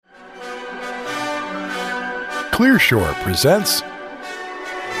Clearshore presents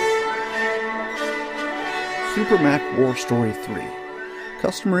Super Mac War Story 3.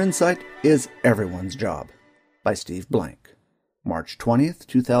 Customer Insight is Everyone's Job by Steve Blank. March 20th,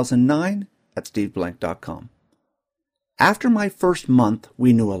 2009 at steveblank.com. After my first month,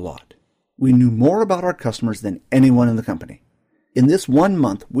 we knew a lot. We knew more about our customers than anyone in the company. In this 1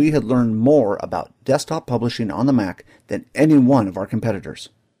 month, we had learned more about desktop publishing on the Mac than any one of our competitors.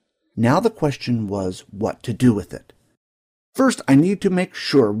 Now the question was what to do with it. First, I need to make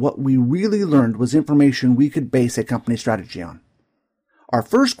sure what we really learned was information we could base a company strategy on. Our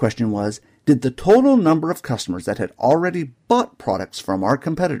first question was, did the total number of customers that had already bought products from our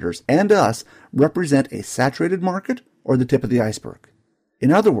competitors and us represent a saturated market or the tip of the iceberg? In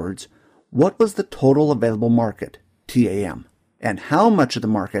other words, what was the total available market, TAM, and how much of the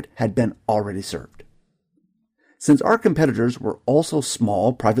market had been already served? Since our competitors were also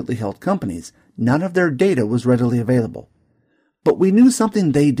small, privately held companies, none of their data was readily available. But we knew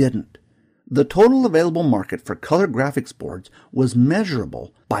something they didn't. The total available market for color graphics boards was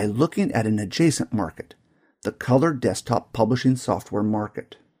measurable by looking at an adjacent market, the color desktop publishing software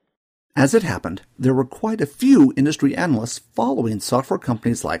market. As it happened, there were quite a few industry analysts following software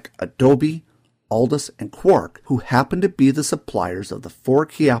companies like Adobe, Aldus, and Quark, who happened to be the suppliers of the 4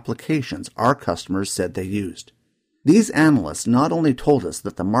 key applications our customers said they used. These analysts not only told us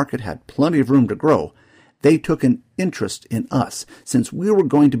that the market had plenty of room to grow, they took an interest in us since we were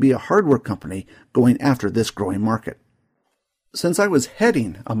going to be a hardware company going after this growing market. Since I was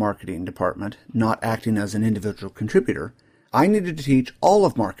heading a marketing department, not acting as an individual contributor, I needed to teach all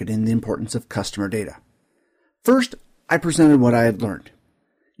of marketing the importance of customer data. First, I presented what I had learned.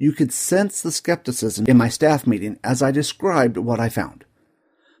 You could sense the skepticism in my staff meeting as I described what I found.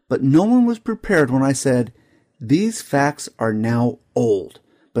 But no one was prepared when I said, these facts are now old,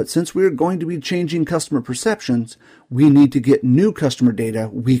 but since we are going to be changing customer perceptions, we need to get new customer data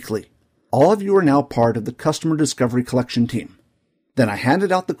weekly. All of you are now part of the Customer Discovery Collection team. Then I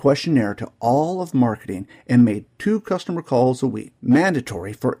handed out the questionnaire to all of marketing and made 2 customer calls a week,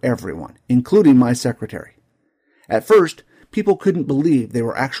 mandatory for everyone, including my secretary. At first, people couldn't believe they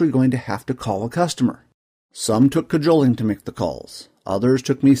were actually going to have to call a customer. Some took cajoling to make the calls. Others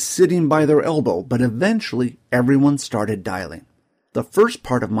took me sitting by their elbow, but eventually everyone started dialing. The first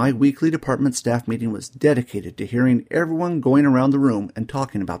part of my weekly department staff meeting was dedicated to hearing everyone going around the room and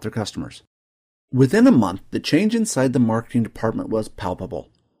talking about their customers. Within a month, the change inside the marketing department was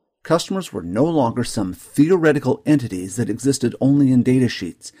palpable. Customers were no longer some theoretical entities that existed only in data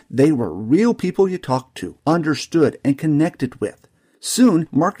sheets. They were real people you talked to, understood, and connected with. Soon,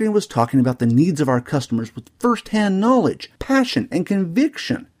 marketing was talking about the needs of our customers with first-hand knowledge, passion, and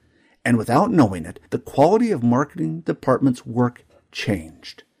conviction. And without knowing it, the quality of marketing department's work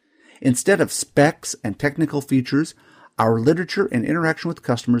changed. Instead of specs and technical features, our literature and interaction with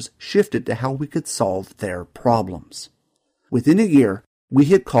customers shifted to how we could solve their problems. Within a year, we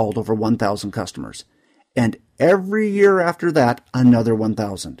had called over 1,000 customers, and every year after that, another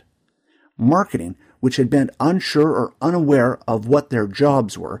 1,000. Marketing, which had been unsure or unaware of what their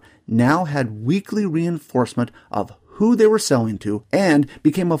jobs were, now had weekly reinforcement of who they were selling to and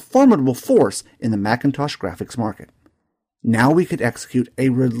became a formidable force in the Macintosh graphics market. Now we could execute a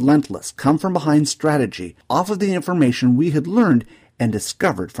relentless come-from-behind strategy off of the information we had learned and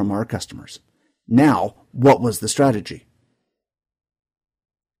discovered from our customers. Now, what was the strategy?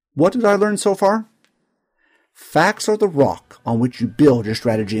 What did I learn so far? Facts are the rock on which you build your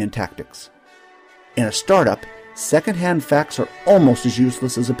strategy and tactics. In a startup, second-hand facts are almost as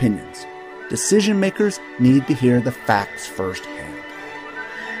useless as opinions. Decision makers need to hear the facts firsthand.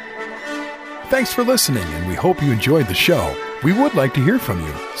 Thanks for listening, and we hope you enjoyed the show. We would like to hear from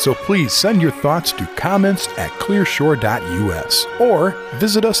you, so please send your thoughts to comments@clearshore.us or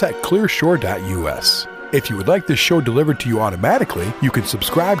visit us at clearshore.us. If you would like this show delivered to you automatically, you can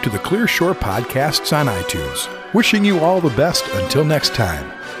subscribe to the Clearshore podcasts on iTunes. Wishing you all the best until next time.